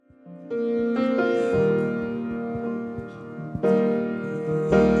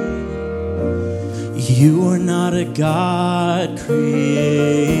You are not a God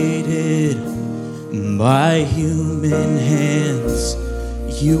created by human hands.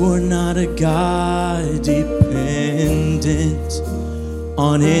 You are not a God dependent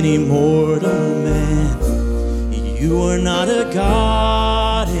on any mortal man. You are not a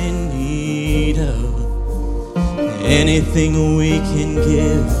God in need of anything we can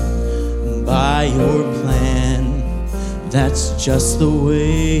give by your plan. That's just the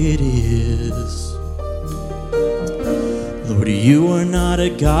way it is. Lord, you are not a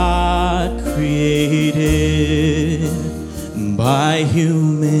God created by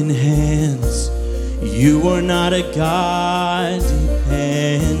human hands. You are not a God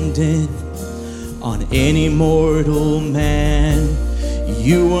dependent on any mortal man.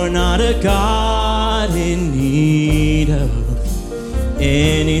 You are not a God in need of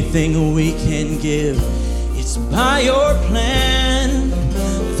anything we can give. It's by your plan.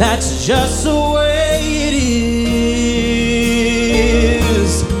 That's just the way it is.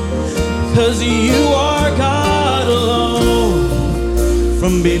 'Cause you are God alone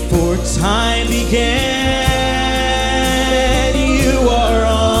from before time began. You are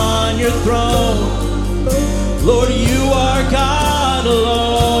on your throne. Lord, you are God alone.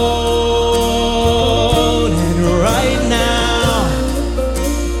 And right now,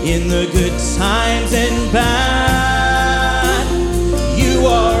 in the good times and bad, you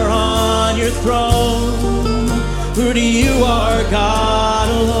are on your throne. Lord, you are God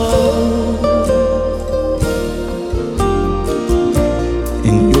alone.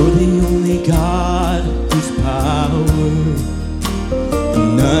 And you're the only God whose power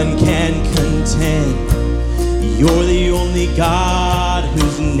none can contend. You're the only God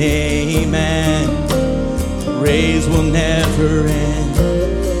whose name and praise will never end.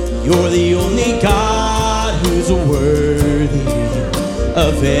 You're the only God who's worthy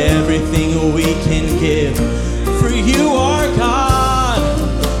of everything we can give. For you are God,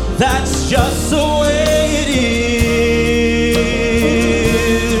 that's just the way it is.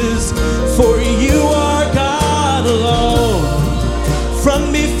 For you are God alone from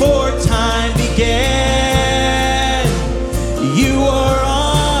before time began. You are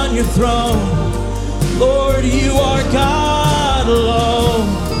on your throne. Lord, you are God alone.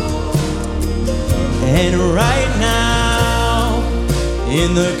 And right now,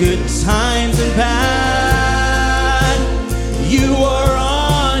 in the good times and bad, you are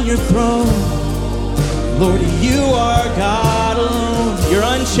on your throne. Lord, you are God alone. You're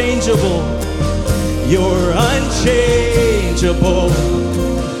unchangeable. You're unchangeable.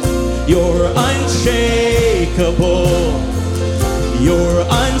 You're unshakable. You're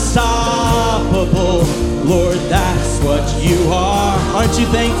unstoppable. Lord, that's what you are. Aren't you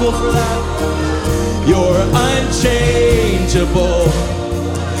thankful for that? You're unchangeable.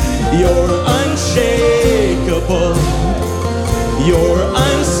 You're unshakable. You're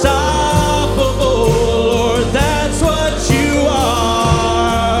unstoppable. Lord, that's what you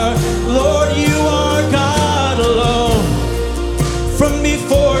are. Lord, you are God alone from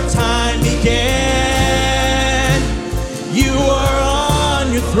before time began. You are on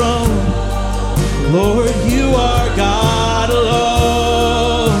your throne. Lord, you are God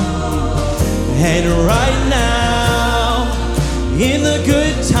alone. And right now, in the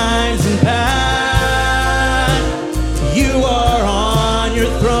good times and bad, you are on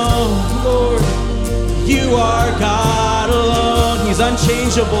your throne. Lord, you are God alone. He's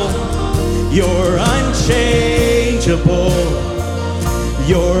unchangeable. You're unchangeable.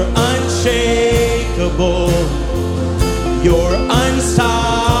 You're unshakable. You're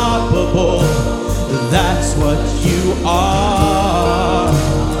unstoppable. That's what you are.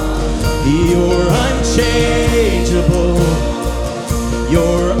 You're unchangeable.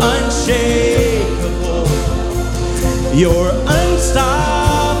 You're unshakable. You're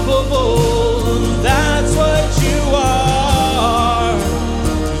unstoppable. That's what you are.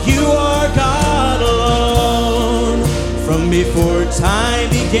 You are God alone from before time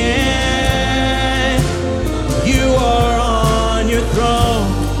began.